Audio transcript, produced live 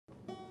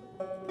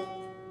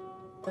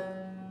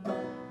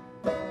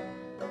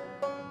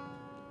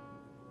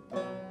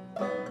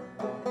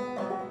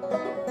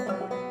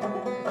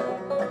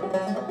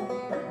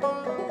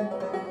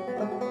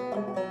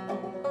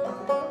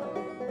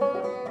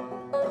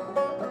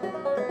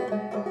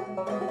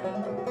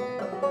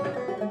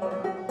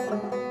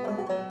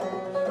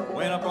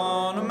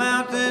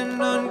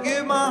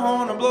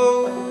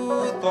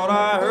thought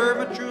I heard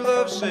my true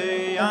love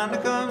say, yonder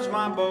comes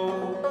my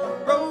bow.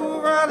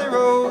 Rove, Riley,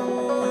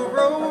 Rove,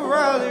 Rove,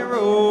 Riley,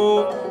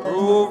 Rove,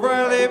 Rove,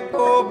 Riley,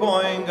 poor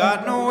boy ain't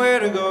got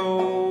nowhere to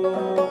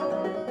go.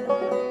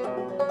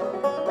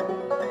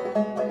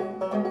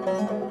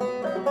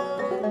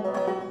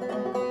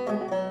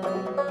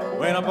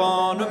 Went up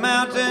on the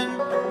mountain,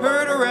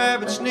 heard a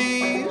rabbit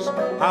sneeze,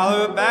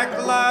 hollered back to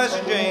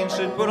Liza Jane,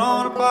 said put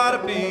on a pot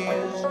of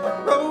peas.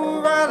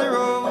 Rove, Riley,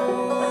 Rove,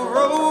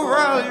 Rove,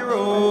 Riley,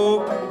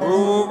 Rove,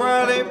 Rove,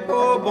 Riley,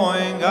 poor boy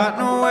ain't got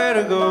nowhere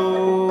to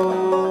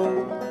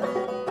go.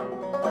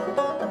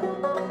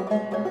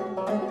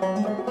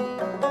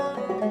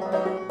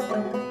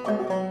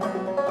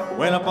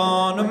 Went up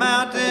on the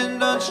mountain,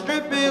 done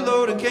stripped me a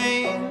load of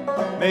cane,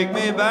 make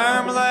me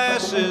buy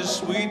molasses,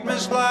 sweet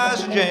Miss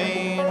Liza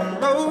Jane.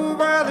 Rove,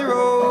 Riley,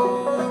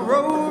 Rove,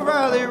 Rove,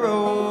 Riley,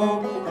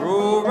 Rove,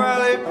 Rove,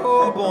 Riley,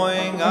 poor boy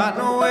ain't got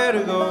nowhere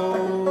to go.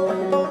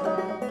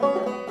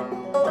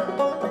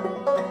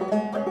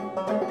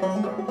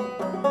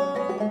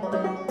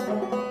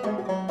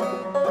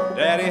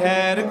 Daddy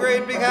had a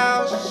great big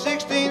house,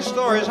 16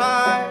 stories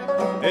high.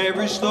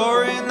 Every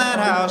story in that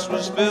house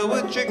was filled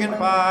with chicken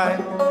pie.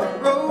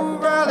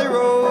 Rove, Riley,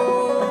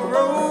 Rove,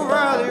 Rove,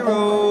 Riley,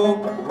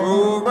 Rove,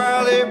 Rove,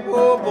 Riley,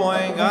 poor boy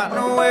ain't got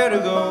nowhere to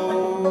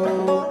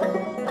go.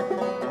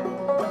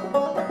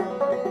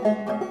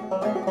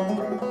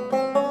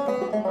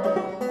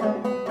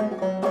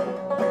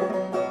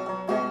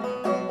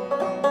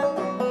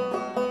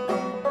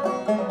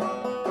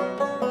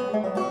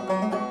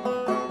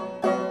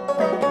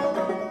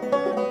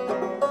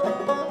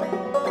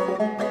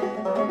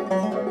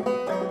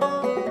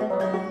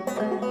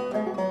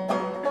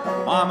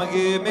 Mama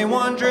give me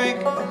one drink,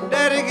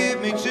 Daddy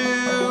give me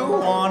two.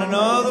 Want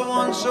another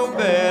one so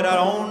bad I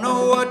don't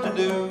know what to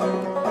do.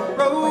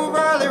 Rove,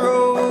 Riley,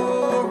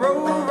 Rove,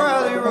 Rove,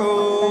 Riley,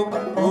 Rove,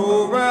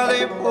 Rove,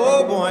 Riley,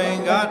 poor boy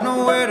ain't got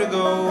nowhere to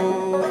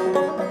go.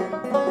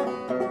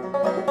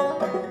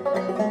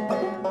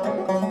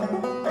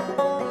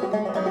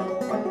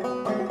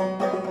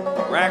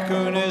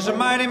 Raccoon is a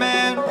mighty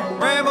man,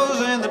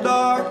 rambles in the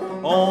dark.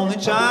 Only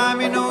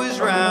time you know he's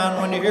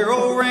round when you hear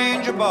old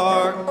Ranger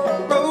bark.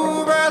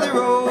 Rove, Riley,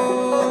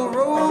 Rove,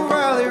 Rove,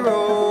 Riley,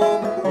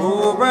 Rove,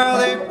 Rove,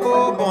 Riley,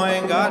 poor boy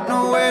ain't got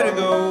nowhere to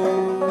go.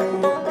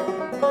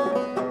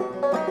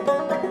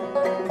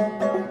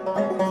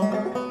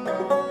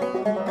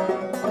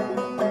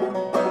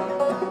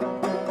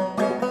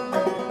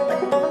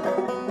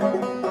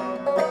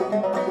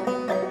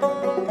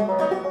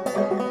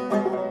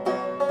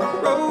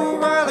 Rove,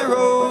 Riley,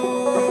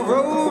 Rove,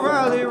 Rove,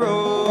 Riley,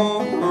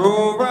 Rove,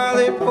 Rove,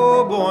 Riley,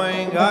 poor boy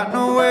ain't got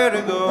nowhere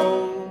to go.